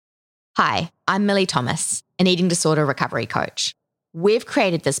Hi, I'm Millie Thomas, an eating disorder recovery coach. We've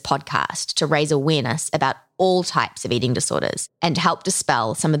created this podcast to raise awareness about all types of eating disorders and to help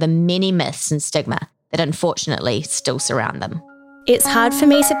dispel some of the many myths and stigma that unfortunately still surround them. It's hard for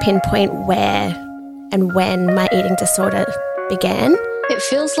me to pinpoint where and when my eating disorder began. It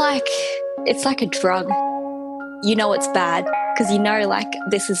feels like it's like a drug. You know it's bad because you know like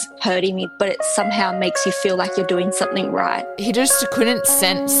this is hurting me, but it somehow makes you feel like you're doing something right. He just couldn't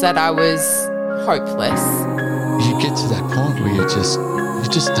sense that I was hopeless. You get to that point where you just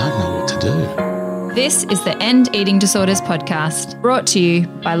don't know what to do. This is the End Eating Disorders podcast, brought to you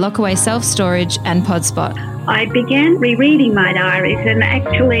by Lockaway Self Storage and Podspot. I began rereading my diaries, and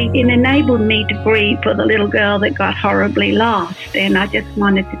actually it enabled me to grieve for the little girl that got horribly lost, and I just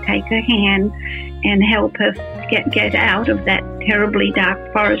wanted to take her hand and help her get out of that terribly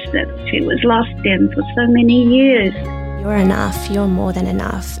dark forest that she was lost in for so many years. You're enough, you're more than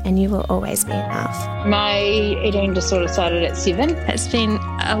enough, and you will always be enough. My eating disorder started at 7. It's been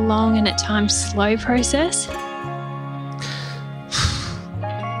a long and at times slow process.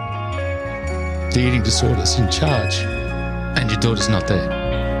 The eating disorder's in charge and your daughter's not there.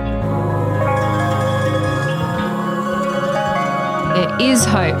 There is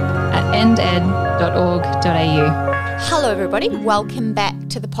hope at ended.org.au. Hello, everybody. Welcome back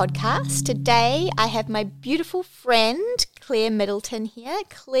to the podcast. Today, I have my beautiful friend, Claire Middleton here.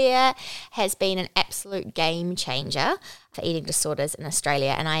 Claire has been an absolute game changer for eating disorders in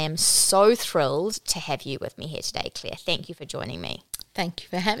Australia, and I am so thrilled to have you with me here today, Claire. Thank you for joining me. Thank you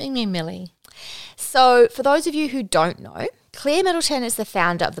for having me, Millie. So, for those of you who don't know, Claire Middleton is the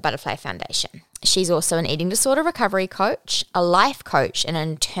founder of the Butterfly Foundation. She's also an eating disorder recovery coach, a life coach, and an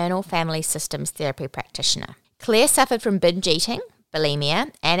internal family systems therapy practitioner. Claire suffered from binge eating,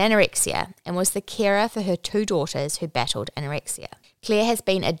 bulimia, and anorexia, and was the carer for her 2 daughters who battled anorexia. Claire has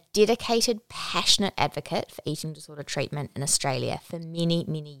been a dedicated, passionate advocate for eating disorder treatment in Australia for many,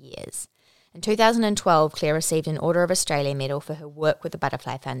 many years. In 2012, Claire received an Order of Australia medal for her work with the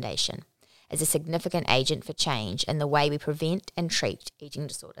Butterfly Foundation as a significant agent for change in the way we prevent and treat eating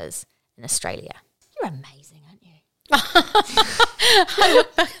disorders in Australia. You're amazing, aren't you? I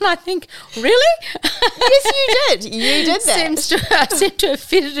look back and I think, really? Yes, you did. You did that. I seem to have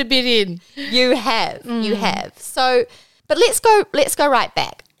fitted a bit in. You have. You have. So, but let's go right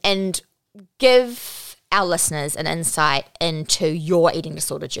back and give our listeners an insight into your eating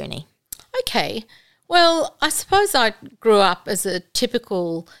disorder journey. Okay. Well, I suppose I grew up as a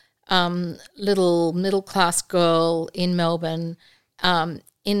typical little middle-class girl in Melbourne,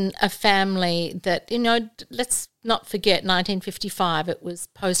 in a family that, let's not forget 1955, it was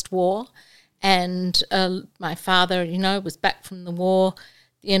post-war, and my father, was back from the war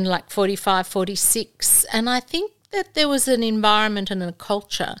in like 45, 46, and I think that there was an environment and a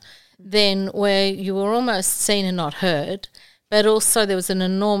culture then where you were almost seen and not heard, but also there was an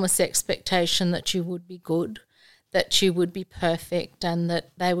enormous expectation that you would be good, that you would be perfect, and that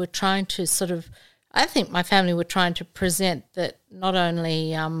they were trying to I think my family were trying to present that not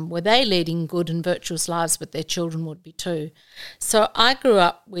only were they leading good and virtuous lives, but their children would be too. So I grew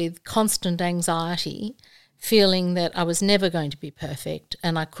up with constant anxiety, feeling that I was never going to be perfect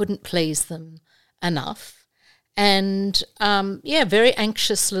and I couldn't please them enough. And, very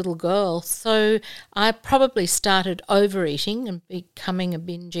anxious little girl. So I probably started overeating and becoming a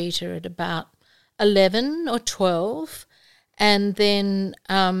binge eater at about 11 or 12. And then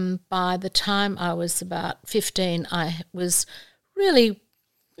by the time I was about 15, I was really,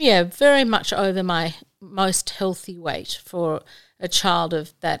 very much over my most healthy weight for a child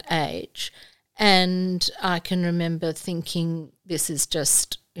of that age. And I can remember thinking, this is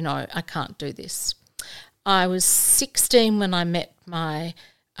just, I can't do this. I was 16 when I met my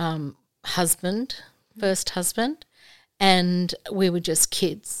first husband, and we were just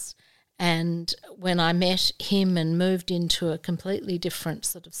kids. And when I met him and moved into a completely different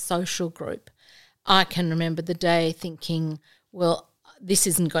sort of social group, I can remember the day thinking, well, this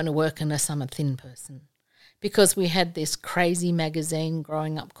isn't going to work unless I'm a thin person. Because we had this crazy magazine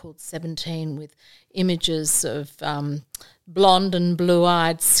growing up called 17 with images of blonde and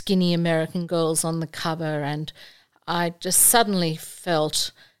blue-eyed skinny American girls on the cover, and I just suddenly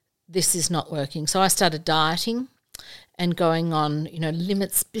felt this is not working. So I started dieting and going on,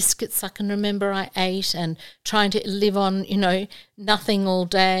 limits biscuits I can remember I ate, and trying to live on, nothing all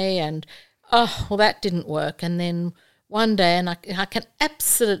day, and that didn't work. And then one day, and I can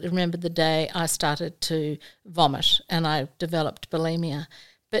absolutely remember the day I started to vomit and I developed bulimia.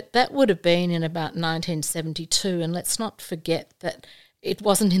 But that would have been in about 1972, and let's not forget that it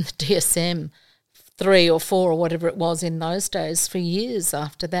wasn't in the DSM 3 or 4 or whatever it was in those days for years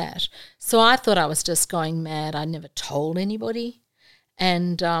after that. So I thought I was just going mad. I never told anybody.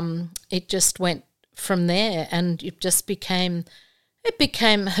 And it just went from there, and it became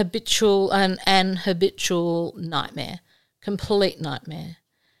habitual, an habitual nightmare, complete nightmare.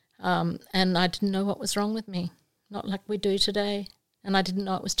 And I didn't know what was wrong with me, not like we do today, and I didn't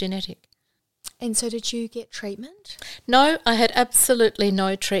know it was genetic. And so did you get treatment? No, I had absolutely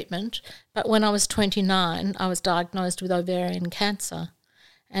no treatment, but when I was 29, I was diagnosed with ovarian cancer.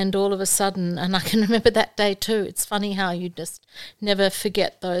 And all of a sudden, and I can remember that day too, it's funny how you just never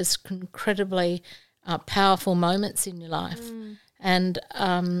forget those incredibly powerful moments in your life. And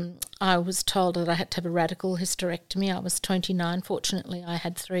I was told that I had to have a radical hysterectomy. I was 29. Fortunately, I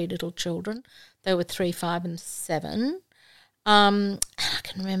had 3 little children. They were 3, 5 and 7. I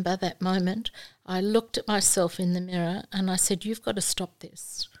can remember that moment. I looked at myself in the mirror and I said, you've got to stop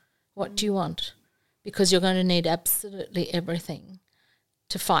this. What do you want? Because you're going to need absolutely everything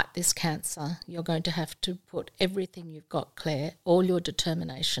to fight this cancer. You're going to have to put everything you've got, Claire, all your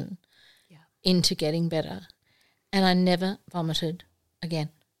determination into getting better. And I never vomited again.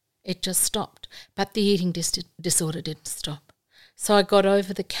 It just stopped. But the eating disorder didn't stop. So I got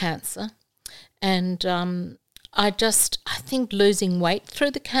over the cancer, and I think losing weight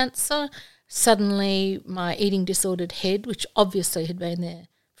through the cancer, suddenly my eating disordered head, which obviously had been there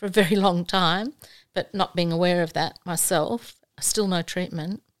for a very long time, but not being aware of that myself, still no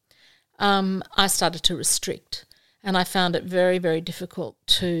treatment, I started to restrict. And I found it very, very difficult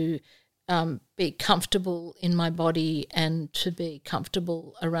to be comfortable in my body and to be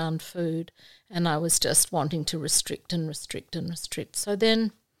comfortable around food. And I was just wanting to restrict and restrict and restrict. So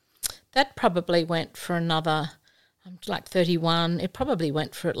then that probably went for another, I'm like 31, it probably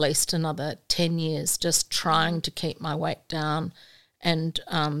went for at least another 10 years just trying to keep my weight down, and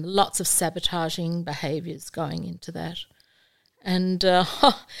lots of sabotaging behaviours going into that. And,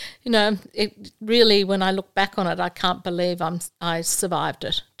 it really, when I look back on it, I can't believe I survived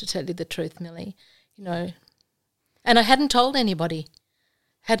it, to tell you the truth, Millie. And I hadn't told anybody.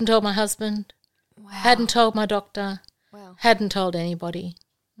 Hadn't told my husband. Wow. Hadn't told my doctor. Wow. Hadn't told anybody.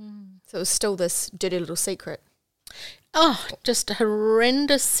 So it was still this dirty little secret. Oh, just a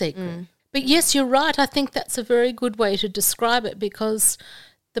horrendous secret. But yes, you're right. I think that's a very good way to describe it, because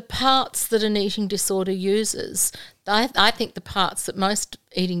the parts that an eating disorder uses, I think the parts that most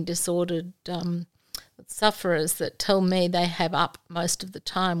eating disordered sufferers that tell me they have up most of the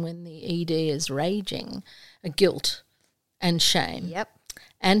time when the ED is raging are guilt and shame. Yep.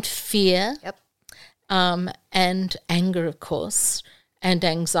 And fear. Yep. And anger, of course, and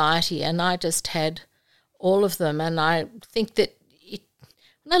anxiety. And I just had all of them. And I think that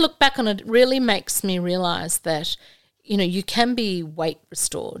when I look back on it, it really makes me realise that you can be weight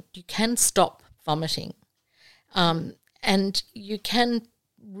restored, you can stop vomiting, and you can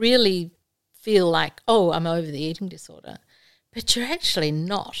really feel like, oh, I'm over the eating disorder. But you're actually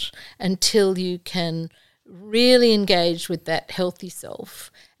not until you can really engage with that healthy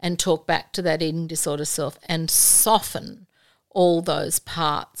self and talk back to that eating disorder self and soften all those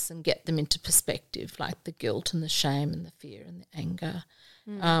parts and get them into perspective, like the guilt and the shame and the fear and the anger.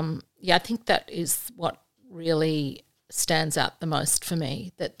 I think that is what really stands out the most for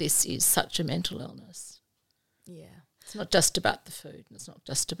me, that this is such a mental illness. Yeah. It's not just about the food, and it's not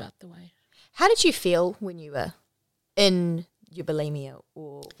just about the weight. How did you feel when you were in your bulimia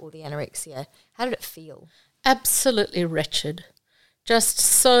or the anorexia? How did it feel? Absolutely wretched. Just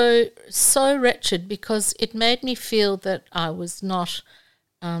so wretched, because it made me feel that I was not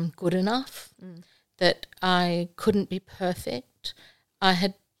good enough, that I couldn't be perfect. I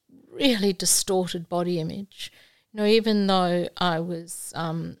had really distorted body image. Even though I was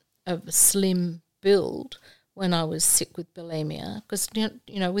of a slim build when I was sick with bulimia, because,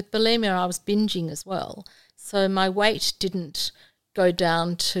 with bulimia I was binging as well. So my weight didn't go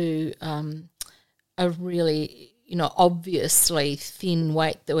down to a really, obviously thin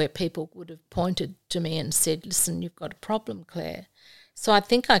weight where people would have pointed to me and said, listen, you've got a problem, Claire. So I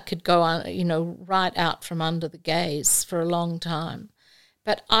think I could go on, right out from under the gaze for a long time.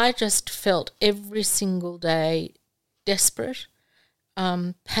 But I just felt every single day desperate,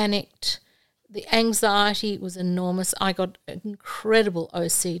 panicked. The anxiety was enormous. I got incredible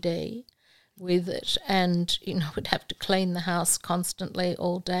OCD with it, and would have to clean the house constantly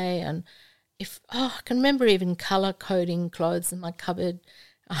all day. And I can remember even colour coding clothes in my cupboard,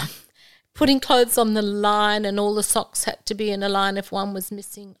 putting clothes on the line, and all the socks had to be in a line. If one was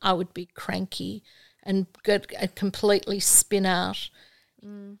missing, I would be cranky and completely spin out.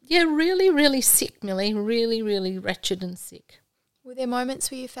 Yeah, really, really sick, Millie, really, really wretched and sick. Were there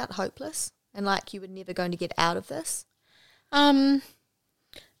moments where you felt hopeless? and like you were never going to get out of this? I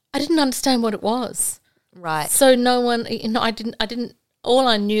didn't understand what it was. Right. So no one, I didn't, all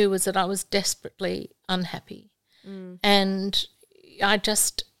I knew was that I was desperately unhappy. And I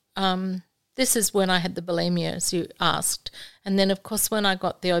just, this is when I had the bulimia, as you asked. And then, of course, when I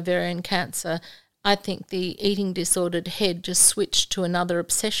got the ovarian cancer, I think the eating disordered head just switched to another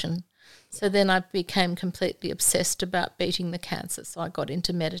obsession. So then I became completely obsessed about beating the cancer. So I got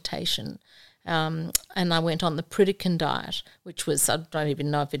into meditation. And I went on the Pritikin diet, which was, I don't even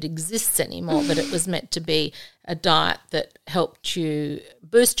know if it exists anymore, but it was meant to be a diet that helped you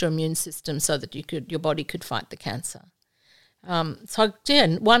boost your immune system so that your body could fight the cancer. So,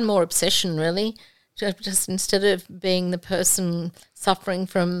 yeah, one more obsession really. Just instead of being the person suffering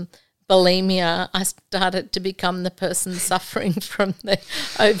from bulimia, I started to become the person suffering from the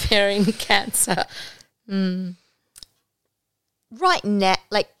ovarian cancer. Right now,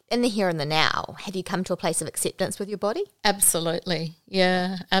 like in the here and the now, have you come to a place of acceptance with your body? Absolutely.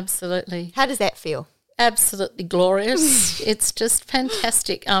 Yeah, absolutely. How does that feel? Absolutely glorious. It's just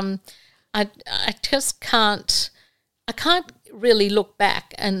fantastic. I just can't really look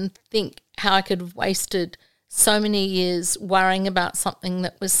back and think how I could have wasted so many years worrying about something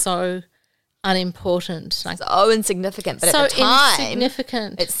that was so unimportant. Like, so insignificant, but so at the time,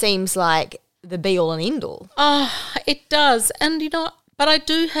 insignificant. It seems like the be-all and end-all. Oh, it does. And, but I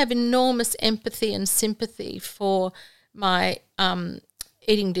do have enormous empathy and sympathy for my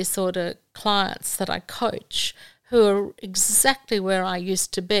eating disorder clients that I coach who are exactly where I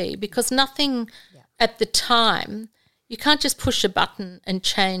used to be, because nothing at the time, you can't just push a button and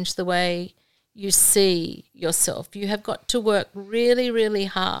change the way you see yourself. You have got to work really, really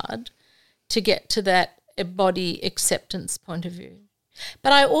hard to get to that body acceptance point of view.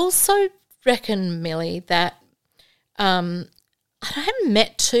 But I also reckon, Millie, that I haven't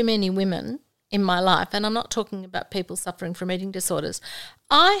met too many women in my life, and I'm not talking about people suffering from eating disorders.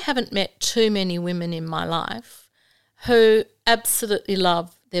 I haven't met too many women in my life who absolutely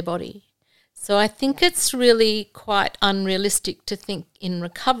love their body. So I think it's really quite unrealistic to think in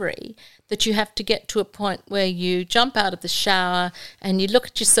recovery that you have to get to a point where you jump out of the shower and you look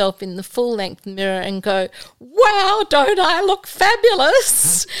at yourself in the full-length mirror and go, wow, don't I look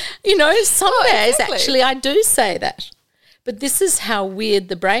fabulous? Some days actually I do say that. But this is how weird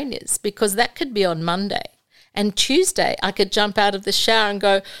the brain is, because that could be on Monday. And Tuesday I could jump out of the shower and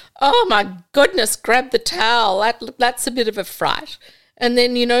go, oh, my goodness, grab the towel. That's a bit of a fright. And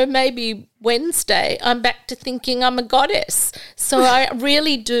then, maybe Wednesday I'm back to thinking I'm a goddess. So I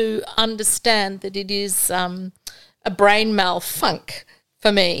really do understand that it is a brain malfunk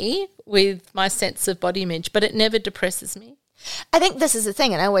for me with my sense of body image, but it never depresses me. I think this is the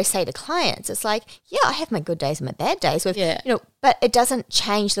thing, and I always say to clients, it's like, yeah, I have my good days and my bad days, but it doesn't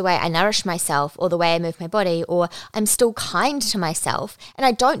change the way I nourish myself or the way I move my body, or I'm still kind to myself and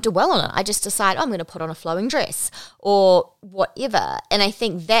I don't dwell on it. I just decide, I'm going to put on a flowing dress or whatever. And I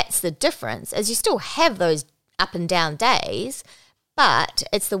think that's the difference, is you still have those up and down days, but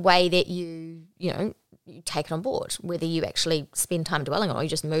it's the way that you take it on board, whether you actually spend time dwelling on it or you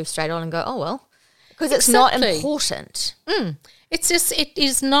just move straight on and go, oh, well. Because it's not important. It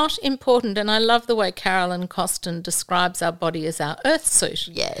is not important. And I love the way Carolyn Costin describes our body as our earth suit.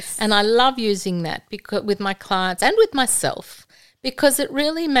 Yes. And I love using that with my clients and with myself, because it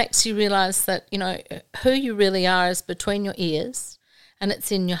really makes you realise that, who you really are is between your ears and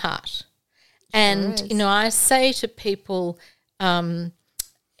it's in your heart. And, I say to people, what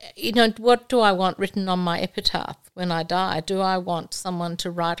do I want written on my epitaph when I die? Do I want someone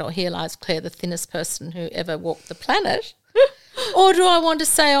to write, "Oh, here lies Claire, the thinnest person who ever walked the planet"? Or do I want to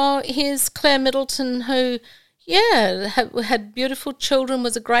say, "Oh, here's Claire Middleton who, had beautiful children,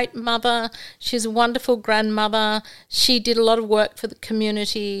 was a great mother, she's a wonderful grandmother, she did a lot of work for the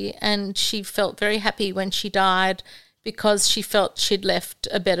community, and she felt very happy when she died because she felt she'd left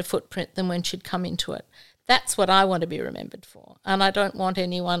a better footprint than when she'd come into it." That's what I want to be remembered for. And I don't want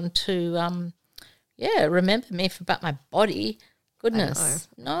anyone to, remember me about my body. Goodness.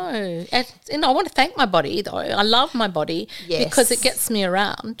 No. And I want to thank my body, though. I love my body because it gets me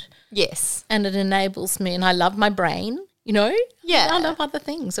around. Yes. And it enables me. And I love my brain, Yeah. I love other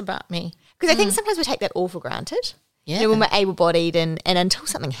things about me. Because I think sometimes we take that all for granted. Yeah. When we're able-bodied and until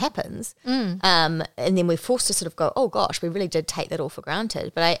something happens, and then we're forced to sort of go, oh, gosh, we really did take that all for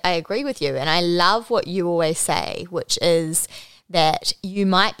granted. But I agree with you, and I love what you always say, which is that you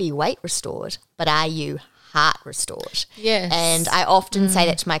might be weight restored, but are you heart restored? Yes. And I often say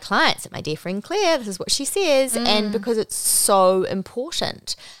that to my clients, that my dear friend Claire, this is what she says, and because it's so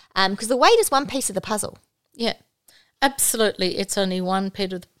important, because the weight is one piece of the puzzle. Yeah. Absolutely. It's only one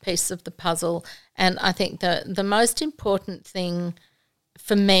piece of the puzzle. And I think the most important thing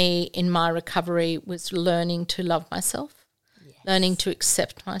for me in my recovery was learning to love myself, learning to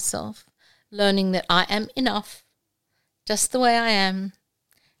accept myself, learning that I am enough just the way I am.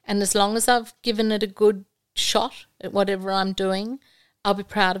 And as long as I've given it a good shot at whatever I'm doing, I'll be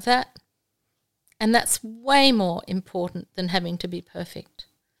proud of that. And that's way more important than having to be perfect.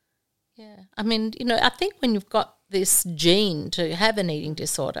 Yeah. I mean, I think when you've got this gene to have an eating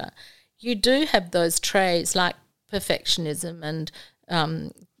disorder, you do have those traits like perfectionism and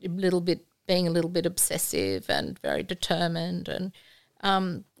being a little bit obsessive and very determined and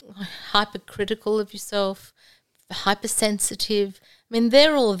hypercritical of yourself, hypersensitive. I mean,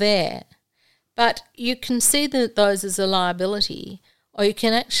 they're all there. But you can see those as a liability, or you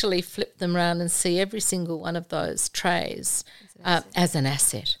can actually flip them around and see every single one of those traits as an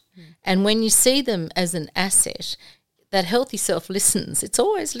asset. And when you see them as an asset, that healthy self listens. It's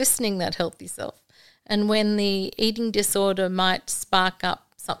always listening, that healthy self. And when the eating disorder might spark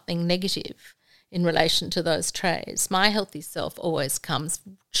up something negative in relation to those traits, my healthy self always comes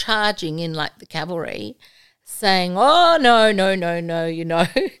charging in like the cavalry, saying, "Oh, no, you're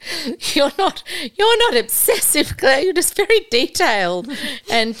not obsessive, Claire, you're just very detailed."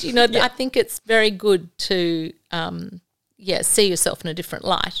 And, I think it's very good to, see yourself in a different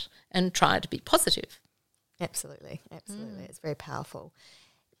light and try to be positive. Absolutely. It's very powerful.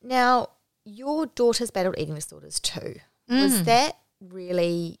 Now, your daughter's battled eating disorders too. Was that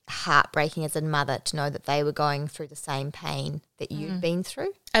really heartbreaking as a mother to know that they were going through the same pain that you'd been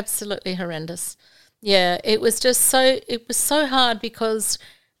through? Absolutely horrendous. Yeah, it was so hard because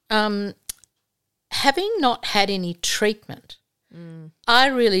having not had any treatment, I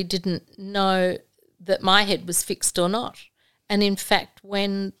really didn't know that my head was fixed or not. And in fact,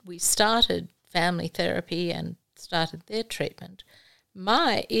 when we started family therapy and started their treatment,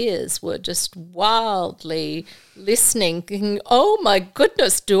 my ears were just wildly listening, thinking, "Oh my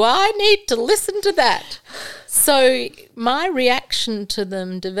goodness, do I need to listen to that?" So my reaction to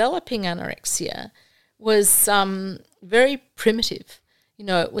them developing anorexia was very primitive.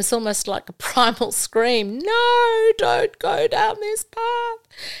 It was almost like a primal scream, "No, don't go down this path."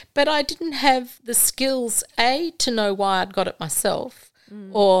 But I didn't have the skills, A, to know why I'd got it myself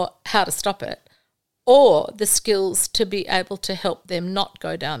or how to stop it, or the skills to be able to help them not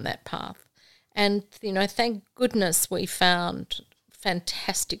go down that path. And, thank goodness we found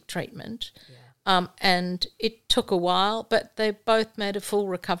fantastic treatment. Yeah. And it took a while, but they both made a full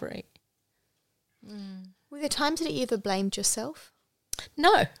recovery. Were there times that you ever blamed yourself?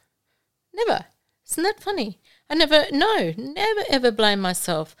 No, never. Isn't that funny? I never ever blamed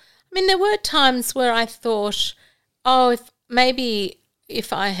myself. I mean, there were times where I thought,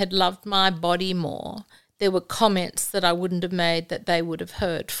 if I had loved my body more, there were comments that I wouldn't have made that they would have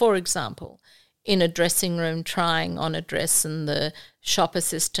heard. For example, in a dressing room trying on a dress and the shop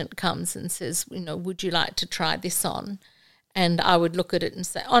assistant comes and says, "Would you like to try this on?" And I would look at it and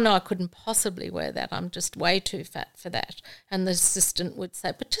say, "Oh, no, I couldn't possibly wear that. I'm just way too fat for that." And the assistant would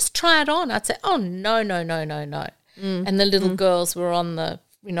say, "But just try it on." I'd say, "Oh, no. And the little girls were on the,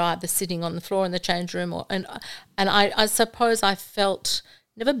 either sitting on the floor in the change room and I suppose I felt,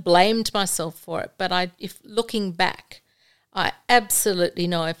 never blamed myself for it, but if looking back, I absolutely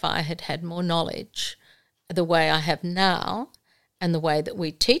know if I had had more knowledge the way I have now, and the way that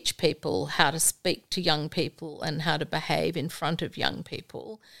we teach people how to speak to young people and how to behave in front of young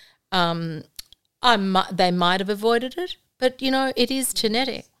people, they might have avoided it. But, it is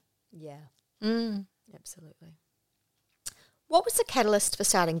genetic. Yeah, absolutely. What was the catalyst for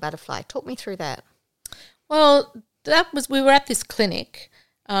starting Butterfly? Talk me through that. Well, we were at this clinic,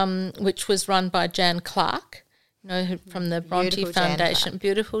 which was run by Jan Clark, from the Bronte Foundation.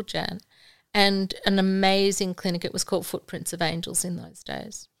 Beautiful Jan. And an amazing clinic. It was called Footprints of Angels in those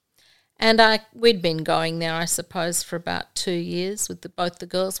days. And we'd been going there, I suppose, for about 2 years with both the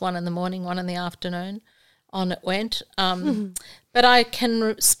girls, one in the morning, one in the afternoon. On it went. But I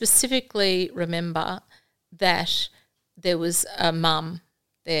can specifically remember that there was a mum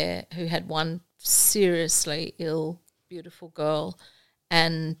there who had one seriously ill, beautiful girl,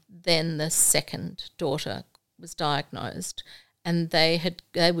 and then the second daughter was diagnosed. And they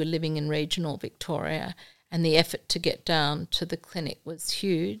were living in regional Victoria, and the effort to get down to the clinic was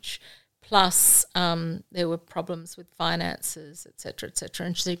huge. Plus, there were problems with finances, et cetera,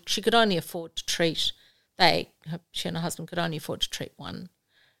 and she could only afford to treat. She and her husband could only afford to treat one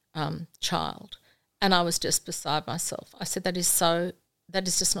child, and I was just beside myself. I said, "That is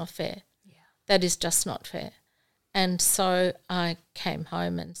just not fair. Yeah. That is just not fair." And so I came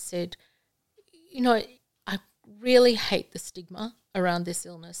home and said, I really hate the stigma around this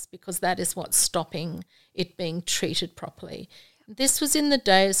illness because that is what's stopping it being treated properly. This was in the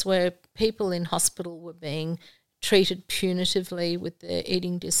days where people in hospital were being treated punitively with their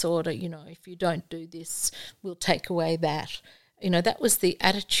eating disorder. You know, if you don't do this, we'll take away that. You know, that was the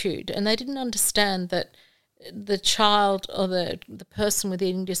attitude. And they didn't understand that the child or the person with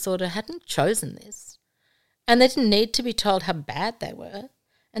eating disorder hadn't chosen this. And they didn't need to be told how bad they were.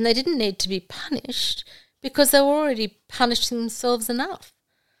 And they didn't need to be punished because they were already punishing themselves enough.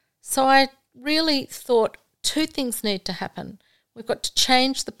 So I really thought two things need to happen. We've got to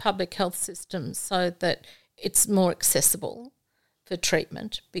change the public health system so that it's more accessible for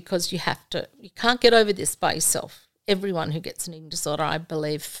treatment, because you can't get over this by yourself. Everyone who gets an eating disorder, I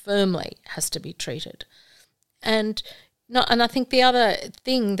believe firmly, has to be treated. And I think the other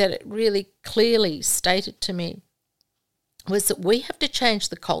thing that it really clearly stated to me was that we have to change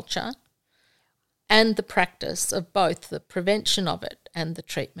the culture and the practice of both the prevention of it and the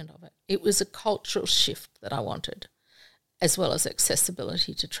treatment of it. It was a cultural shift that I wanted, as well as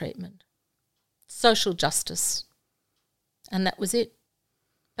accessibility to treatment. Social justice. And that was it.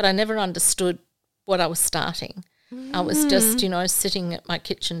 But I never understood what I was starting. I was just, sitting at my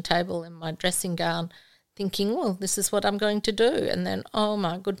kitchen table in my dressing gown thinking, well, this is what I'm going to do. And then, oh,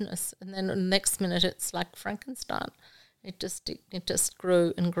 my goodness. And then the next minute it's like Frankenstein. It just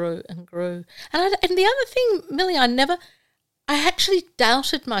grew and grew and grew. And the other thing, Millie, I actually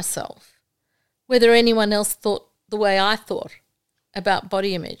doubted myself whether anyone else thought the way I thought about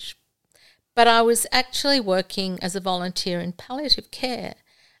body image. But I was actually working as a volunteer in palliative care,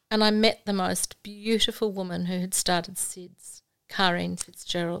 and I met the most beautiful woman who had started SIDS, Karine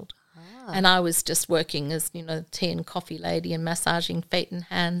Fitzgerald. And I was just working as, tea and coffee lady and massaging feet and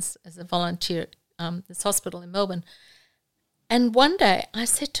hands as a volunteer at this hospital in Melbourne. And one day I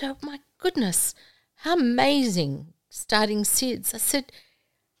said to her, my goodness, how amazing starting SIDS. I said,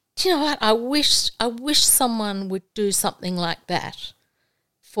 do you know what? I wish someone would do something like that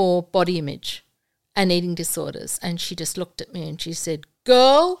for body image and eating disorders. And she just looked at me and she said,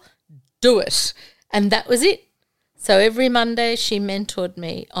 girl, do it. And that was it. So every Monday she mentored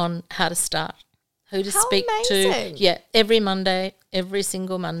me on how to start, who to speak to. Yeah, every Monday, every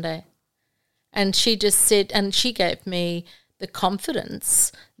single Monday. And she just said, and she gave me the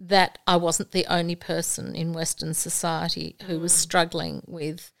confidence that I wasn't the only person in Western society who was struggling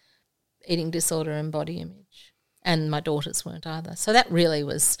with eating disorder and body image. And my daughters weren't either. So that really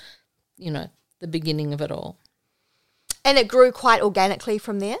was, the beginning of it all. And it grew quite organically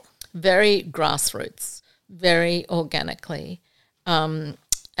from there? Very grassroots, very organically. And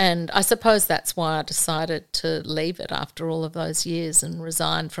I suppose that's why I decided to leave it after all of those years and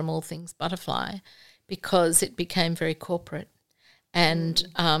resign from all things butterfly, because it became very corporate. And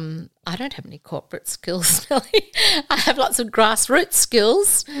I don't have any corporate skills, Millie. I have lots of grassroots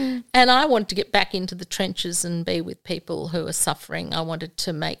skills, and I wanted to get back into the trenches and be with people who are suffering. I wanted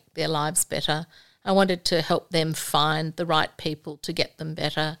to make their lives better. I wanted to help them find the right people to get them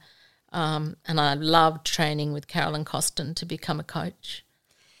better. And I loved training with Carolyn Costin to become a coach.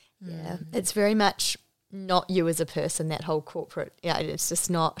 Yeah, it's very much not you as a person, that whole corporate, it's just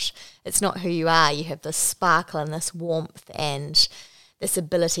not, it's not who you are. You have this sparkle and this warmth and this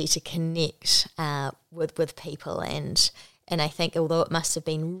ability to connect with people. And I think although it must have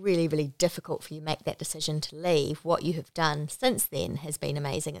been really, really difficult for you to make that decision to leave, what you have done since then has been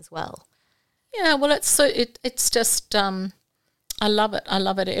amazing as well. Yeah, well, it's just, I love it. I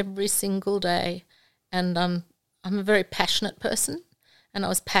love it every single day. And I'm a very passionate person, and I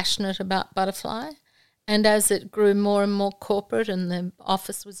was passionate about Butterfly. And as it grew more and more corporate, and the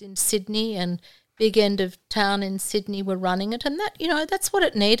office was in Sydney and big end of town in Sydney were running it, and that, that's what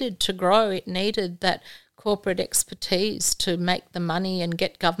it needed to grow. It needed that corporate expertise to make the money and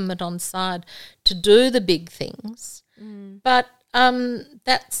get government on side to do the big things. But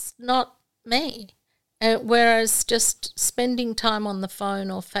that's not me. Whereas just spending time on the phone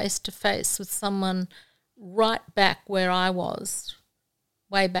or face-to-face with someone right back where I was,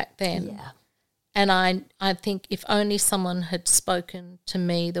 way back then. Yeah. And I think if only someone had spoken to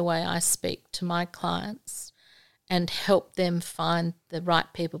me the way I speak to my clients and helped them find the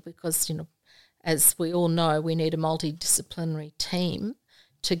right people, because, as we all know, we need a multidisciplinary team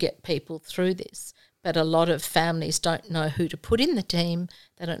to get people through this. But a lot of families don't know who to put in the team.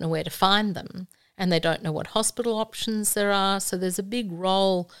 They don't know where to find them, and they don't know what hospital options there are. So there's a big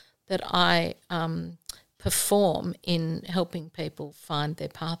role that I perform in helping people find their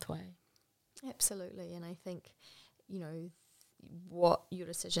pathway. Absolutely. And I think, what your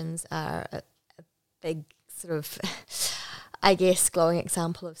decisions are a big sort of, I guess, glowing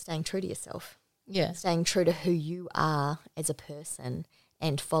example of staying true to yourself. Yeah. Staying true to who you are as a person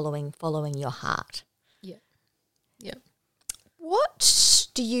and following your heart. Yeah. Yeah. What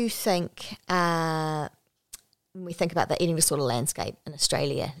do you think, when we think about the eating disorder landscape in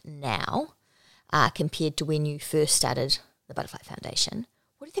Australia now, compared to when you first started the Butterfly Foundation,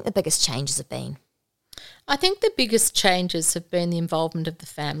 what do you think the biggest changes have been? I think the biggest changes have been the involvement of the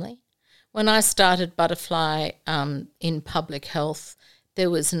family. When I started Butterfly in public health, there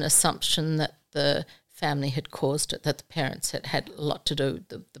was an assumption that the family had caused it, that the parents had a lot to do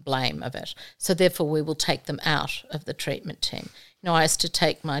with the blame of it. So therefore we will take them out of the treatment team. You know, I used to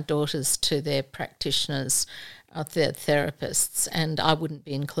take my daughters to their practitioners, their therapists, and I wouldn't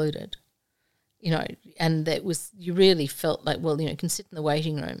be included. You know, and that was, you really felt like, well, you know, you can sit in the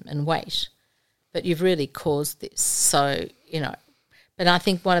waiting room and wait, but you've really caused this. So, you know, but I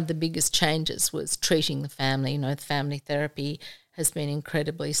think one of the biggest changes was treating the family. You know, the family therapy has been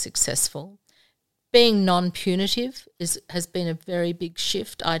incredibly successful. Being non-punitive has been a very big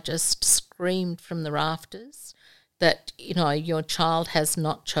shift. I just screamed from the rafters that, you know, your child has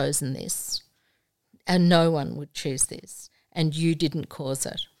not chosen this and no one would choose this and you didn't cause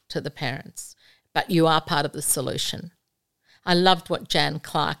it to the parents, but you are part of the solution. I loved what Jan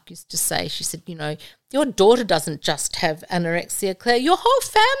Clark used to say. She said, you know, your daughter doesn't just have anorexia, Claire, your whole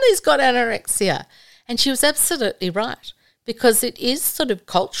family's got anorexia. And she was absolutely right, because it is sort of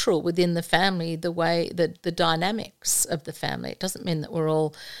cultural within the family, the way that the dynamics of the family. It doesn't mean that we're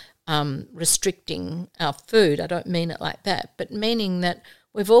all restricting our food. I don't mean it like that, but meaning that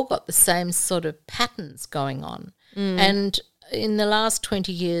we've all got the same sort of patterns going on. And in the last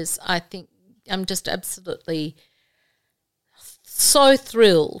 20 years, I think I'm just absolutely so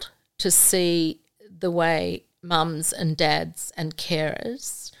thrilled to see the way mums and dads and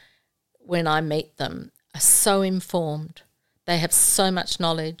carers, when I meet them, are so informed. They have so much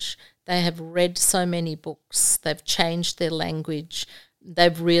knowledge. They have read so many books. They've changed their language.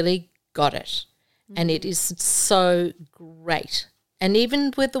 They've really got it. And it is so great. And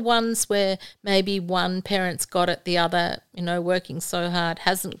even with the ones where maybe one parent's got it, the other, you know, working so hard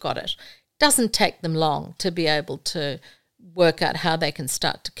hasn't got it, doesn't take them long to be able to work out how they can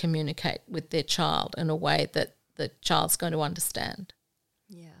start to communicate with their child in a way that the child's going to understand.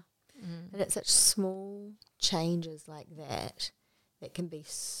 Yeah. And it's such small changes like that that can be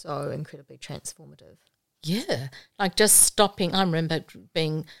so incredibly transformative. Yeah, like just stopping. I remember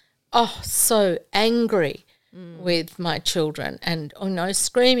being, so angry with my children and,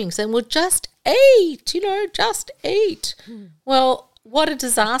 screaming, saying, well, just eat, just eat. Well, what a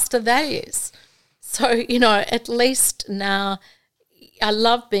disaster that is. So, at least now I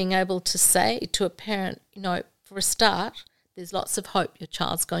love being able to say to a parent, for a start, there's lots of hope your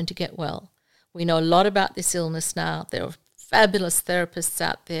child's going to get well. We know a lot about this illness now. There are fabulous therapists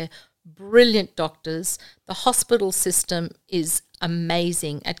out there, brilliant doctors. The hospital system is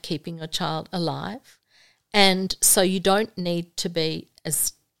amazing at keeping your child alive. And so you don't need to be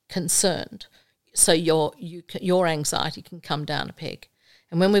as concerned. So your anxiety can come down a peg.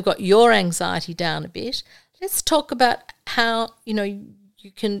 And when we've got your anxiety down a bit, let's talk about how,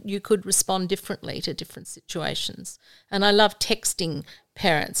 you could respond differently to different situations. And I love texting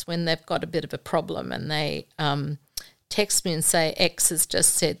parents when they've got a bit of a problem and they text me and say, X has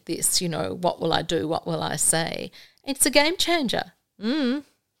just said this, what will I do? What will I say? It's a game changer.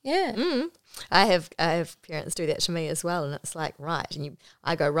 Yeah. I have parents do that to me as well, and it's like, right, and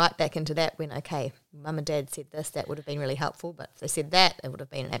I go right back into that when, okay, mum and dad said this, that would have been really helpful, but if they said that, it would have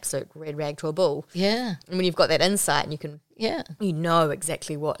been an absolute red rag to a bull. Yeah. And when you've got that insight and you know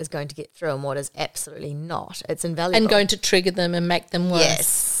exactly what is going to get through and what is absolutely not, it's invaluable. And going to trigger them and make them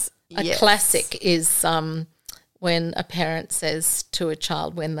worse. Yes. A classic is when a parent says to a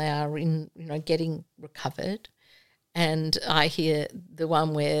child when they are getting recovered, and I hear the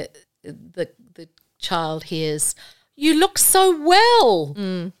one where the child hears, "You look so well,"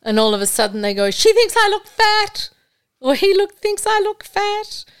 and all of a sudden they go, "She thinks I look fat," or thinks I look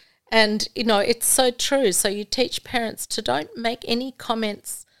fat, and it's so true. So you teach parents to don't make any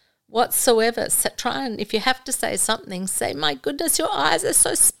comments whatsoever. So try and, if you have to say something, say, "My goodness, your eyes are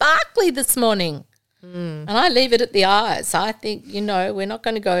so sparkly this morning." And I leave it at the eyes. I think we're not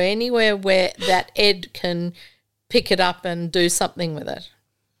going to go anywhere where that Ed can pick it up and do something with it.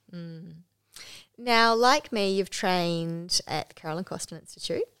 Now, like me, you've trained at the Carolyn Costin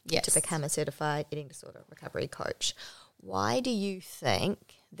Institute to become a certified eating disorder recovery coach. Why do you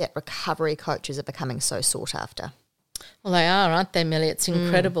think that recovery coaches are becoming so sought after? Well, they are, aren't they, Millie? It's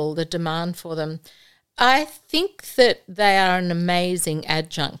incredible, the demand for them. I think that they are an amazing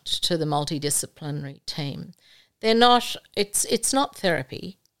adjunct to the multidisciplinary team. They're not, it's not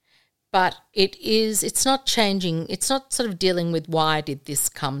therapy, but it's not changing. It's not sort of dealing with why did this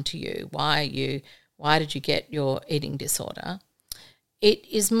come to you? Why did you get your eating disorder? It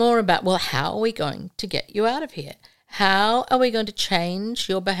is more about, well, how are we going to get you out of here? How are we going to change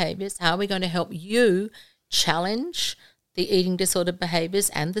your behaviours? How are we going to help you challenge the eating disorder behaviours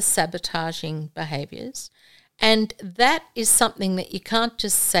and the sabotaging behaviours? And that is something that you can't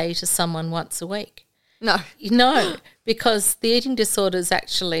just say to someone once a week. No, because the eating disorder is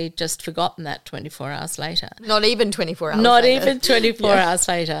actually just forgotten that 24 hours later. Not even 24 hours Not later. even 24 hours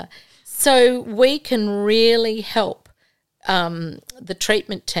later. So we can really help the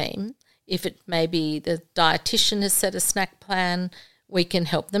treatment team. If it may be the dietitian has set a snack plan, we can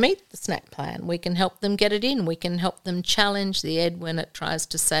help them eat the snack plan. We can help them get it in. We can help them challenge the ed when it tries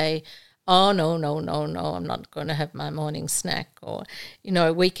to say, oh, no, I'm not going to have my morning snack. Or,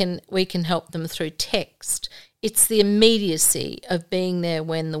 we can help them through text. It's the immediacy of being there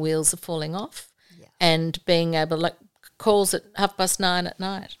when the wheels are falling off and being able, like calls at 9:30 at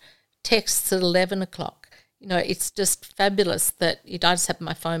night, texts at 11 o'clock. It's just fabulous that I just have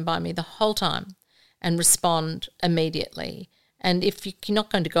my phone by me the whole time and respond immediately. And if you're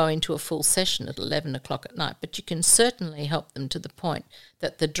not going to go into a full session at 11 o'clock at night, but you can certainly help them to the point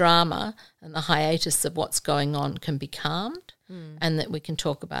that the drama and the hiatus of what's going on can be calmed and that we can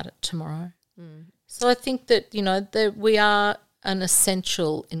talk about it tomorrow. So I think that, that we are an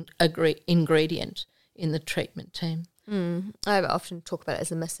essential ingredient in the treatment team. I often talk about it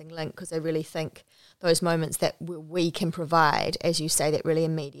as a missing link because I really think those moments that we can provide, as you say, that really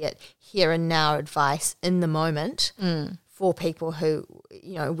immediate here and now advice in the moment for people who,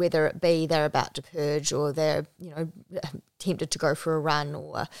 whether it be they're about to purge or they're, tempted to go for a run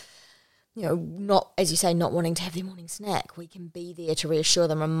or, not, as you say, not wanting to have their morning snack. We can be there to reassure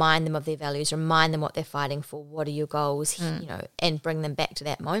them, remind them of their values, remind them what they're fighting for, what are your goals, and bring them back to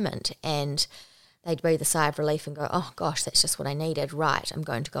that moment. And they'd breathe a sigh of relief and go, oh, gosh, that's just what I needed. Right, I'm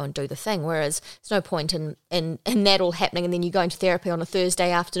going to go and do the thing. Whereas there's no point in that all happening and then you go into therapy on a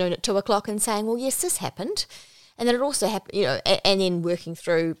Thursday afternoon at 2 o'clock and saying, well, yes, this happened. And then it also happened, and then working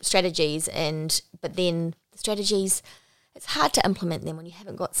through strategies. But then the strategies, it's hard to implement them when you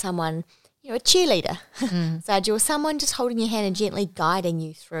haven't got someone, a cheerleader, Saj, or someone just holding your hand and gently guiding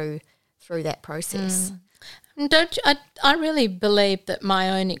you through that process. And I really believe that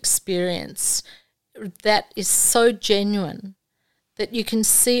my own experience, that is so genuine that you can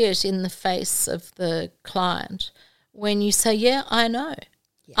see it in the face of the client when you say, yeah, I know.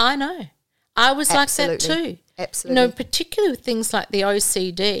 I was like that too. Absolutely. Particularly with things like the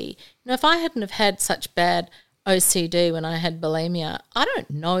OCD. If I hadn't have had such bad OCD when I had bulimia, I don't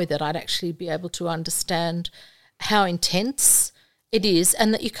know that I'd actually be able to understand how intense it is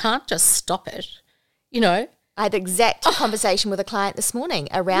and that you can't just stop it, I had the exact conversation with a client this morning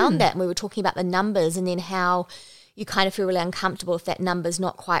around that, and we were talking about the numbers and then how you kind of feel really uncomfortable if that number's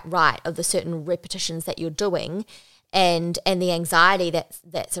not quite right of the certain repetitions that you're doing and the anxiety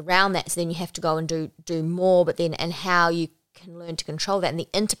that's around that. So then you have to go and do more, but then and how you can learn to control that and the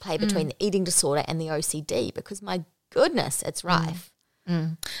interplay between the eating disorder and the OCD, because my goodness, it's rife.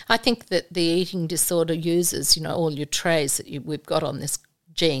 I think that the eating disorder uses, all your trays that we've got on this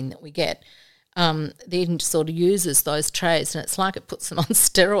gene that we get. The eating disorder uses those trays and it's like it puts them on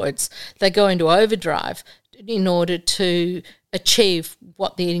steroids. They go into overdrive in order to achieve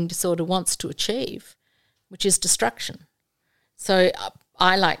what the eating disorder wants to achieve, which is destruction. So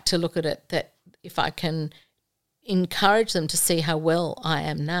I like to look at it that if I can encourage them to see how well I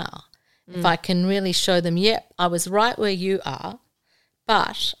am now, if I can really show them, yep, I was right where you are,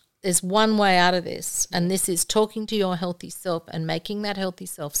 but there's one way out of this, and this is talking to your healthy self and making that healthy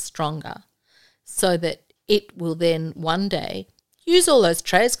self stronger so that it will then one day use all those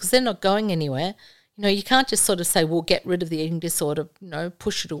traits because they're not going anywhere. You can't just sort of say, well, get rid of the eating disorder,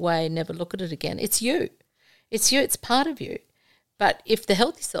 push it away, never look at it again. It's you. It's part of you. But if the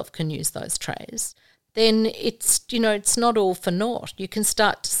healthy self can use those traits, then it's not all for naught. You can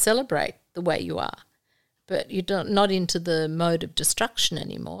start to celebrate the way you are. But you're not into the mode of destruction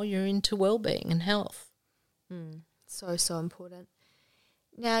anymore. You're into well-being and health. So important.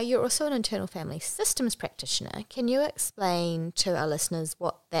 Now, you're also an internal family systems practitioner. Can you explain to our listeners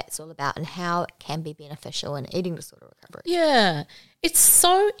what that's all about and how it can be beneficial in eating disorder recovery? Yeah, it's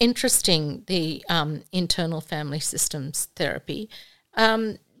so interesting, the internal family systems therapy.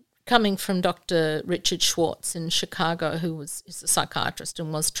 Coming from Dr. Richard Schwartz in Chicago, is a psychiatrist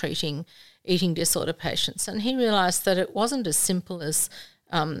and was treating eating disorder patients, and he realised that it wasn't as simple as,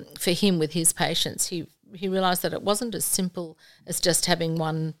 for him with his patients, he realised that it wasn't as simple as just having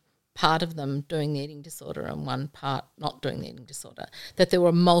one part of them doing the eating disorder and one part not doing the eating disorder, that there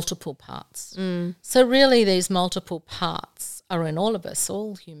were multiple parts. So really these multiple parts are in all of us.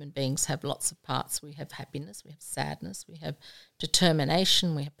 All human beings have lots of parts. We have happiness, we have sadness, we have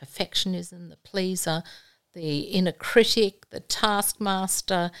determination, we have perfectionism, the pleaser, the inner critic, the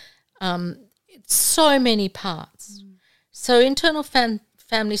taskmaster, so many parts. So internal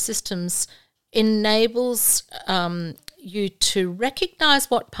family systems enables you to recognise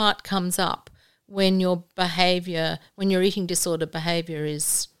what part comes up when your behaviour, when your eating disorder behaviour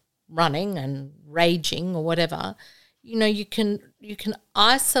is running and raging or whatever. You know, you can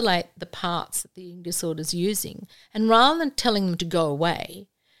isolate the parts that the eating disorder is using, and rather than telling them to go away,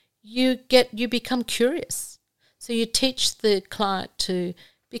 you become curious. So you teach the client to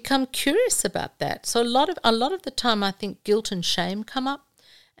become curious about that. So a lot of the time, I think guilt and shame come up,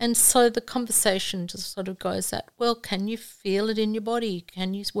 and so the conversation just sort of goes at, well, can you feel it in your body?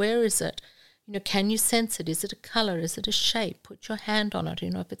 Where is it? You know, can you sense it? Is it a colour? Is it a shape? Put your hand on it. You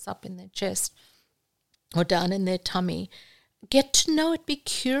know, if it's up in their chest or down in their tummy, get to know it. Be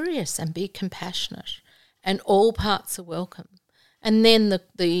curious and be compassionate, and all parts are welcome. And then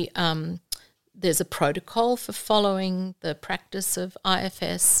there's a protocol for following the practice of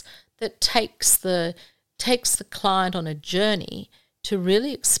IFS that takes the client on a journey to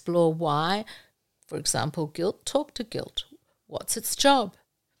really explore why, for example, guilt. Talk to guilt. What's its job?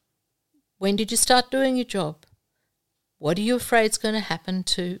 When did you start doing your job? What are you afraid is going to happen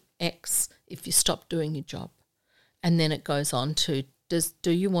to X if you stop doing your job? And then it goes on to,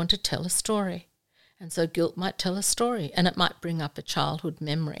 do you want to tell a story? And so guilt might tell a story, and it might bring up a childhood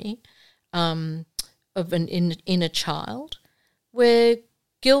memory of an inner child where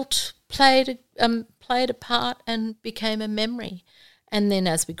guilt played a part and became a memory. And then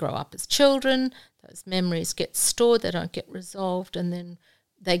as we grow up as children, those memories get stored, they don't get resolved, and then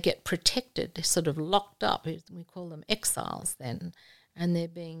they get protected. They're sort of locked up. We call them exiles then, and they're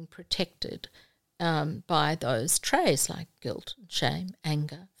being protected by those traits like guilt, shame,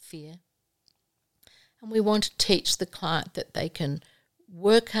 anger, fear. And we want to teach the client that they can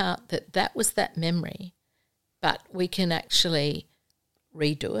work out that was that memory, but we can actually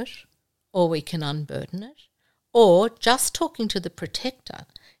redo it, or we can unburden it, or just talking to the protector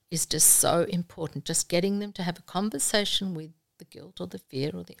is just so important, just getting them to have a conversation with the guilt or the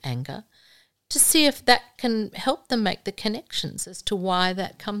fear or the anger to see if that can help them make the connections as to why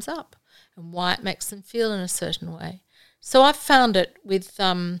that comes up and why it makes them feel in a certain way. So I've found it with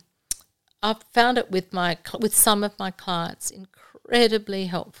some of my clients incredibly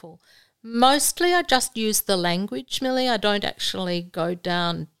helpful. Mostly I just use the language, Millie. I don't actually go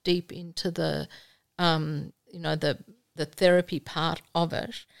down deep into the therapy part of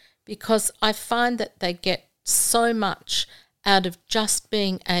it, because I find that they get so much out of just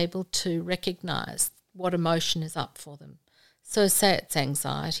being able to recognise what emotion is up for them. So say it's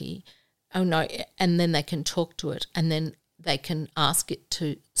anxiety, and then they can talk to it, and then they can ask it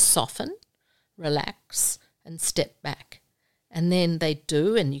to soften, relax, and step back. And then they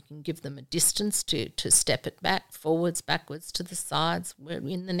do, and you can give them a distance to step it back, forwards, backwards, to the sides. We're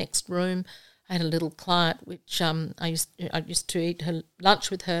in the next room. I had a little client which I used to eat her lunch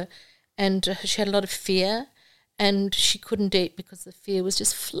with her, and she had a lot of fear, and she couldn't eat because the fear was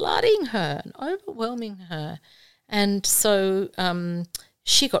just flooding her and overwhelming her. And so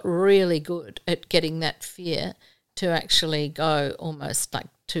she got really good at getting that fear to actually go almost like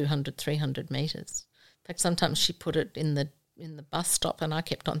 200, 300 metres. In fact, sometimes she put it in the bus stop, and I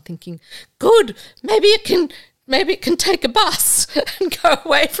kept on thinking, good, maybe it can take a bus and go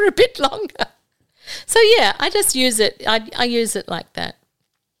away for a bit longer. So yeah, I just use it. I use it like that.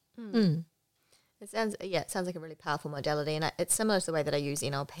 It sounds like a really powerful modality, and it's similar to the way that I use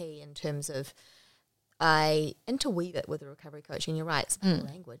NLP in terms of I interweave it with a recovery coach. And you're right, it's about the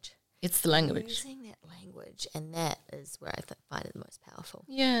language. It's the language. Using that language, and that is where I find it the most powerful.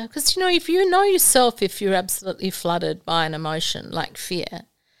 Yeah, because, if you know yourself, if you're absolutely flooded by an emotion like fear,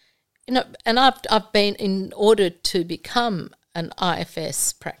 and I've been, in order to become an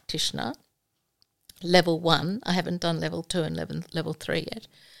IFS practitioner, level 1, I haven't done level 2 and level 3 yet,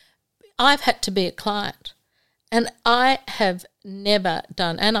 I've had to be a client. And I have never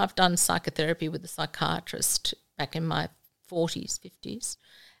done, and I've done psychotherapy with a psychiatrist back in my 40s, 50s.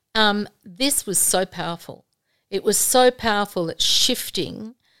 This was so powerful. It was so powerful at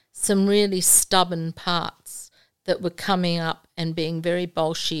shifting some really stubborn parts that were coming up and being very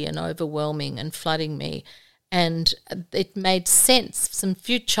bolshy and overwhelming and flooding me. And it made sense. Some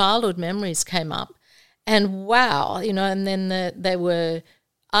few childhood memories came up, and wow, and then they were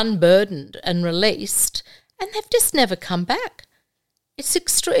unburdened and released, and they've just never come back.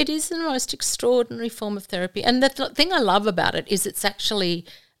 It is the most extraordinary form of therapy. And the thing I love about it is it's actually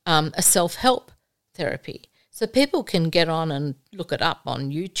a self-help therapy. So people can get on and look it up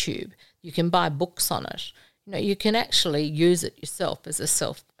on YouTube. You can buy books on it. You know, you can actually use it yourself as a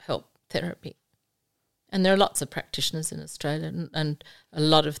self-help therapy. And there are lots of practitioners in Australia and a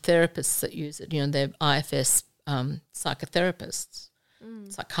lot of therapists that use it. You know, they're IFS psychotherapists.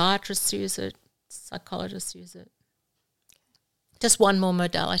 Psychiatrists use it. Psychologists use it. Just one more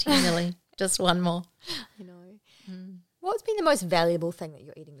modality, Millie. Just one more. I know. What's been the most valuable thing that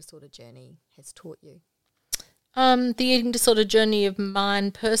your eating disorder journey has taught you? The eating disorder journey of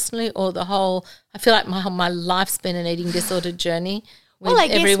mine personally, or the whole, I feel like my life's been an eating disorder journey with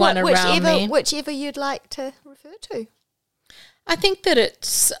everyone around me. Whichever you'd like to refer to. I think that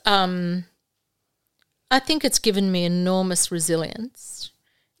it's given me enormous resilience.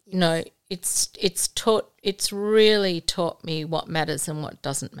 You know, it's really taught me what matters and what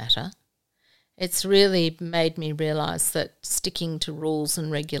doesn't matter. It's really made me realise that sticking to rules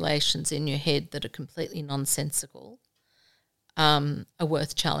and regulations in your head that are completely nonsensical are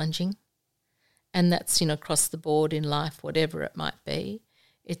worth challenging. And that's, you know, across the board in life, whatever it might be.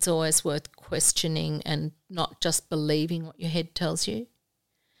 It's always worth questioning and not just believing what your head tells you.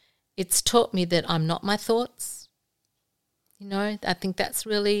 It's taught me that I'm not my thoughts. You know, I think that's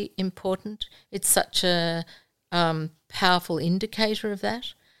really important. It's such a powerful indicator of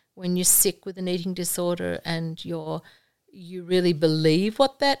that. When you're sick with an eating disorder and you really believe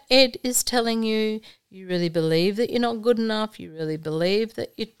what that ed is telling you, you really believe that you're not good enough, you really believe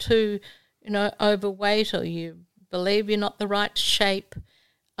that you're too, you know, overweight, or you believe you're not the right shape.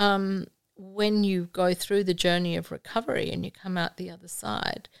 When you go through the journey of recovery and you come out the other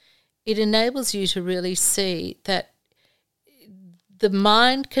side, it enables you to really see that the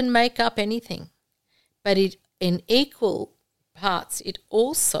mind can make up anything, but it in equal parts,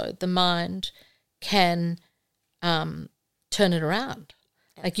 the mind can turn it around.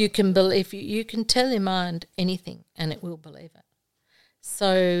 Like you can believe, you can tell your mind anything and it will believe it.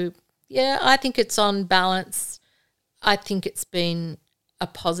 So, yeah, I think it's on balance. I think it's been a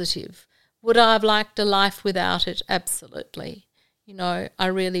positive. Would I have liked a life without it? Absolutely. You know, I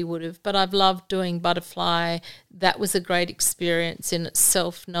really would have. But I've loved doing Butterfly. That was a great experience in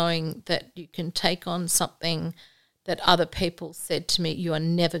itself, knowing that you can take on something that other people said to me, you are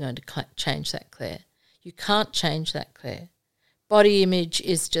never going to change that, Claire. You can't change that, Claire. Body image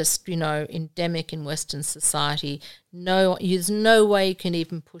is just, you know, endemic in Western society. There's no way you can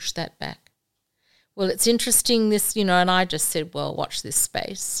even push that back. Well, it's interesting this, you know, and I just said, well, watch this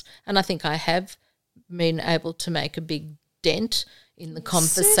space. And I think I have been able to make a big dent in the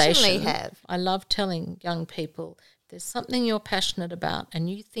conversation. Certainly have. I love telling young people, if there's something you're passionate about and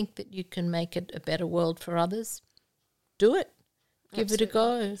you think that you can make it a better world for others, do it. Give it a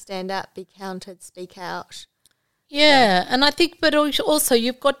go. Stand up, be counted, speak out. Yeah, and I think, but also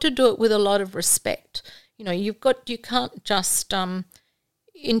you've got to do it with a lot of respect. You know, you can't just,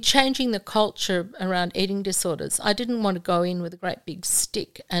 in changing the culture around eating disorders, I didn't want to go in with a great big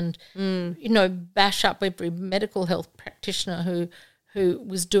stick and, you know, bash up every medical health practitioner who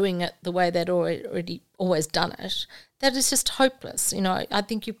was doing it the way they'd already always done it. That is just hopeless. You know, I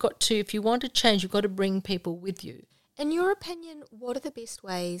think you've got to, if you want to change, you've got to bring people with you. In your opinion, what are the best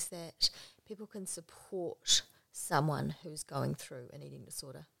ways that people can support someone who's going through an eating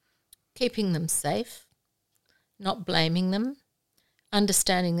disorder? Keeping them safe, not blaming them,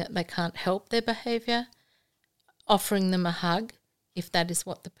 understanding that they can't help their behaviour, offering them a hug if that is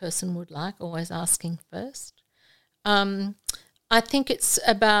what the person would like, always asking first. I think it's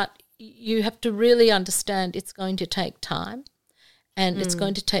about, you have to really understand it's going to take time and it's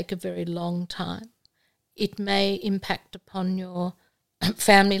going to take a very long time. It may impact upon your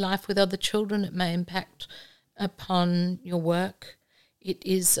family life with other children. It may impact upon your work. It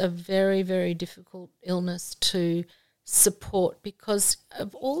is a very, very difficult illness to support because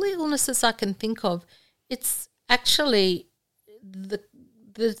of all the illnesses I can think of, it's actually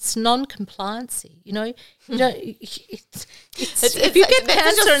it's non-compliancy. You know, you don't. If you get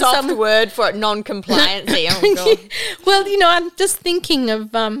cancer, and some word for it, non-compliancy. Oh God. Well, you know, I'm just thinking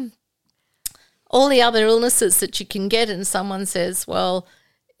of all the other illnesses that you can get, and someone says, well,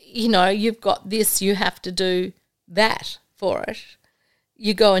 you know, you've got this, you have to do that for it.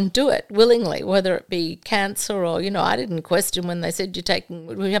 You go and do it willingly, whether it be cancer or, you know, I didn't question when they said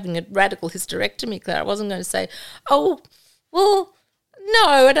we're having a radical hysterectomy, Claire. I wasn't going to say, oh, well, no,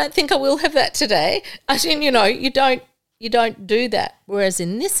 I don't think I will have that today. I mean, you know, you don't do that. Whereas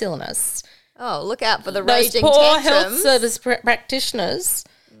in this illness, oh, look out for the those raging poor tantrums. health service practitioners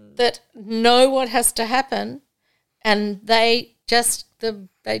that know what has to happen, and they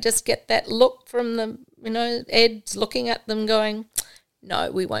they just get that look from the, Ed's looking at them going,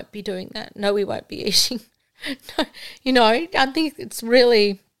 no, we won't be doing that. No, we won't be eating. No, I think it's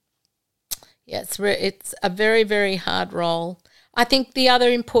really, it's a very, very hard role. I think the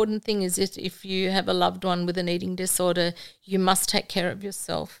other important thing is if you have a loved one with an eating disorder, you must take care of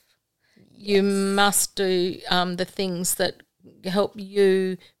yourself. Yes. You must do the things that help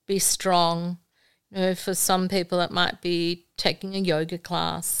you be strong. For some people it might be taking a yoga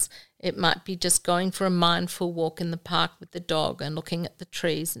class. It might be just going for a mindful walk in the park with the dog and looking at the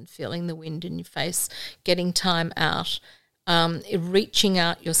trees and feeling the wind in your face, getting time out, reaching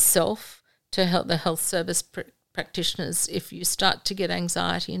out yourself to help the health service practitioners. If you start to get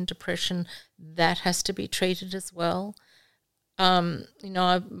anxiety and depression, that has to be treated as well. 10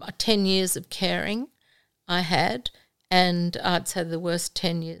 years of caring I had, and I'd say the worst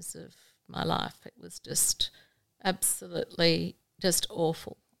 10 years of my life. It was just absolutely just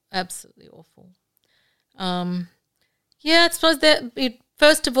awful. Absolutely awful. I suppose that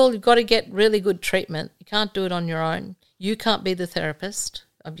first of all, you've got to get really good treatment. You can't do it on your own. You can't be the therapist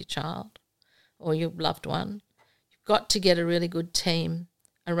of your child or your loved one. You've got to get a really good team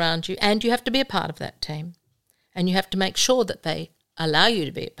around you, and you have to be a part of that team. And you have to make sure that they allow you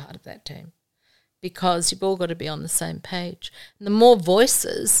to be a part of that team, because you've all got to be on the same page. And the more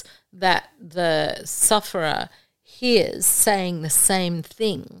voices that the sufferer hears saying the same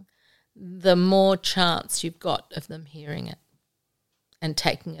thing, the more chance you've got of them hearing it and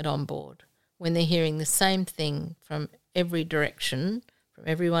taking it on board. When they're hearing the same thing from every direction, from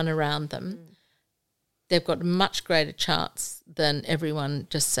everyone around them, they've got a much greater chance than everyone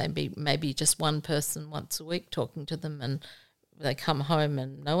just saying maybe just one person once a week talking to them and they come home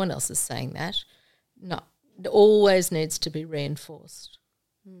and no one else is saying that. No, it always needs to be reinforced.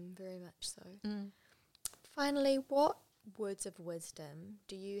 Very much so. Finally, what words of wisdom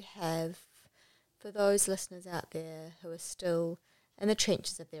do you have for those listeners out there who are still in the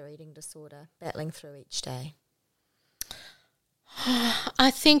trenches of their eating disorder, battling through each day?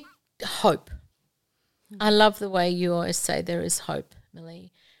 I think hope. I love the way you always say there is hope,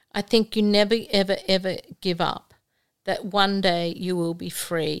 Millie. I think you never, ever, ever give up, that one day you will be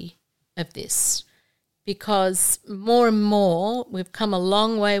free of this, because more and more we've come a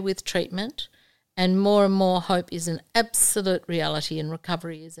long way with treatment, and more hope is an absolute reality, and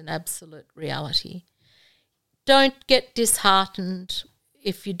recovery is an absolute reality. Don't get disheartened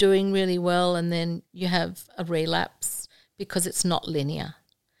if you're doing really well and then you have a relapse, because it's not linear.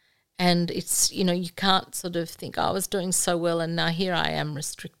 And it's, you can't sort of think, I was doing so well and now here I am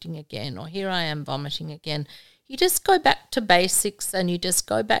restricting again, or here I am vomiting again. You just go back to basics and you just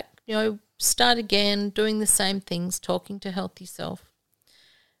go back, start again, doing the same things, talking to healthy self.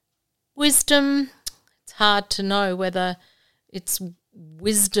 Wisdom, it's hard to know whether it's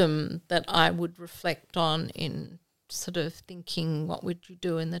wisdom that I would reflect on in sort of thinking, what would you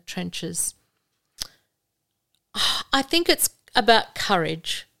do in the trenches? I think it's about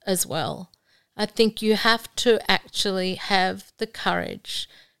courage as well. I think you have to actually have the courage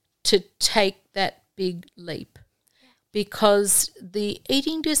to take that big leap, because the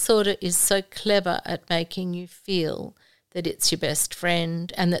eating disorder is so clever at making you feel that it's your best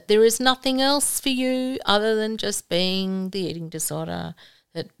friend and that there is nothing else for you other than just being the eating disorder,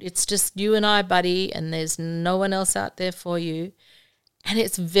 that it's just you and I, buddy, and there's no one else out there for you. And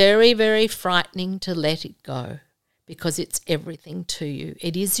it's very, very frightening to let it go, because it's everything to you.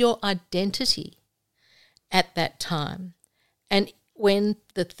 It is your identity at that time. And when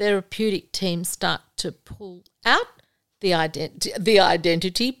the therapeutic team start to pull out the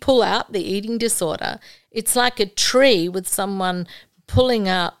identity, pull out the eating disorder, it's like a tree with someone pulling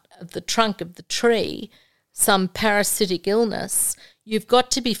out of the trunk of the tree some parasitic illness. You've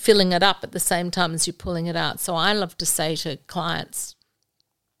got to be filling it up at the same time as you're pulling it out. So I love to say to clients,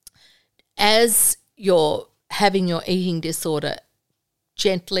 as you're having your eating disorder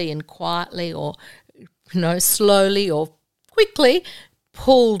gently and quietly, or slowly or quickly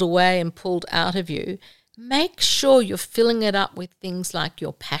pulled away and pulled out of you, make sure you're filling it up with things like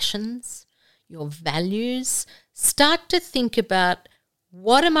your passions, your values. Start to think about,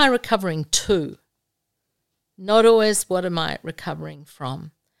 what am I recovering to? Not always what am I recovering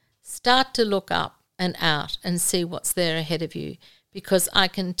from. Start to look up and out and see what's there ahead of you, because I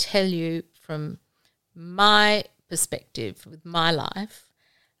can tell you from my perspective with my life,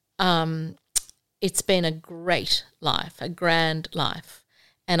 it's been a great life, a grand life.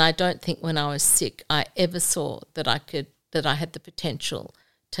 And I don't think when I was sick I ever saw that I had the potential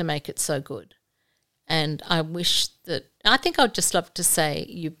to make it so good. And I think I'd just love to say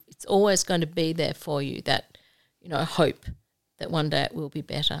it's always going to be there for you, that, hope that one day it will be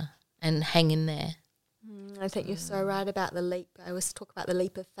better, and hang in there. I think you're so right about the leap. I always talk about the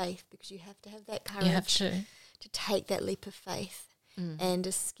leap of faith, because you have to have that courage. You have to take that leap of faith. And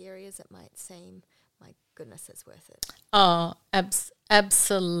as scary as it might seem, my goodness, it's worth it. Oh,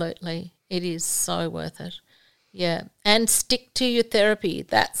 absolutely. It is so worth it. Yeah. And stick to your therapy.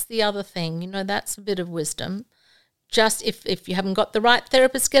 That's the other thing. That's a bit of wisdom. Just if you haven't got the right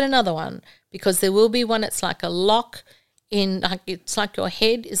therapist, get another one, because there will be one. It's like a lock it's like your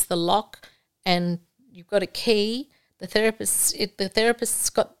head is the lock and you've got a key. The therapist's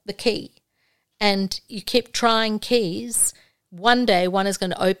got the key, and you keep trying keys. One day one is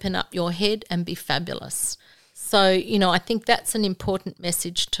going to open up your head and be fabulous. So, I think that's an important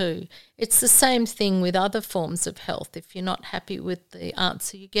message too. It's the same thing with other forms of health. If you're not happy with the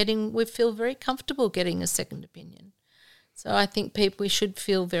answer you're getting, we feel very comfortable getting a second opinion. So I think we should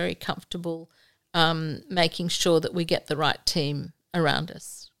feel very comfortable making sure that we get the right team around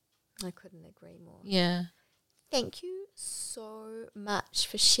us. I couldn't agree more. Yeah. Thank you so much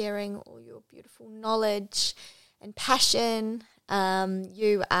for sharing all your beautiful knowledge and passion.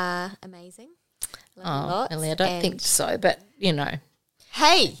 You are amazing. Millie, I don't think so, but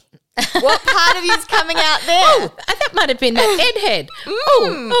Hey, what part of you's coming out there? Oh, that might have been that head.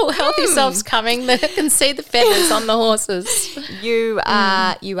 Health yourself's coming. They can see the feathers on the horses. You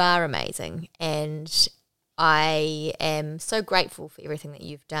are amazing, and I am so grateful for everything that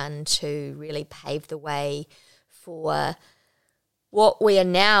you've done to really pave the way for what we are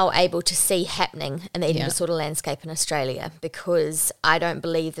now able to see happening in the eating disorder landscape in Australia, because I don't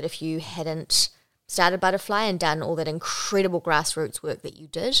believe that if you hadn't started Butterfly and done all that incredible grassroots work that you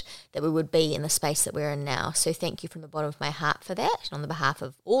did, that we would be in the space that we're in now. So thank you from the bottom of my heart for that. And on the behalf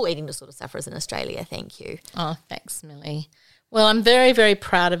of all eating disorder sufferers in Australia, thank you. Oh, thanks, Millie. Well, I'm very, very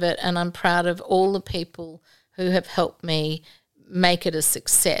proud of it, and I'm proud of all the people who have helped me make it a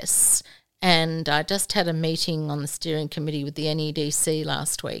success. And I just had a meeting on the steering committee with the NEDC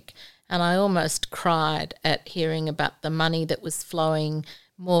last week, and I almost cried at hearing about the money that was flowing,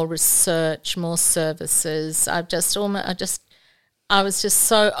 more research, more services. I was just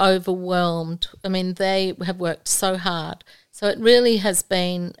so overwhelmed. I mean, they have worked so hard. So it really has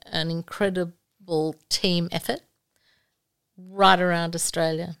been an incredible team effort right around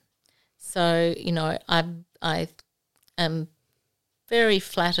Australia. So, I am very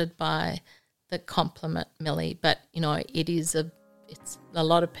flattered by the compliment, Millie, but, it's a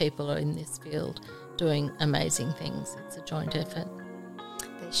lot of people are in this field doing amazing things. It's a joint effort.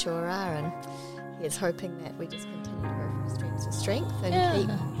 They sure are, and here's hoping that we just continue to go from strength to strength and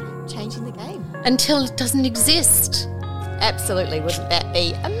keep changing the game. Until it doesn't exist. Absolutely. Wouldn't that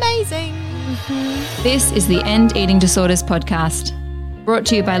be amazing? Mm-hmm. This is the End Eating Disorders podcast, brought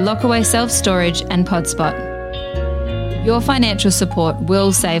to you by Lockaway Self-Storage and PodSpot. Your financial support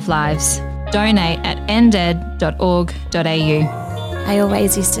will save lives. Donate at ended.org.au. I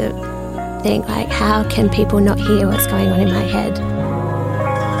always used to think, how can people not hear what's going on in my head?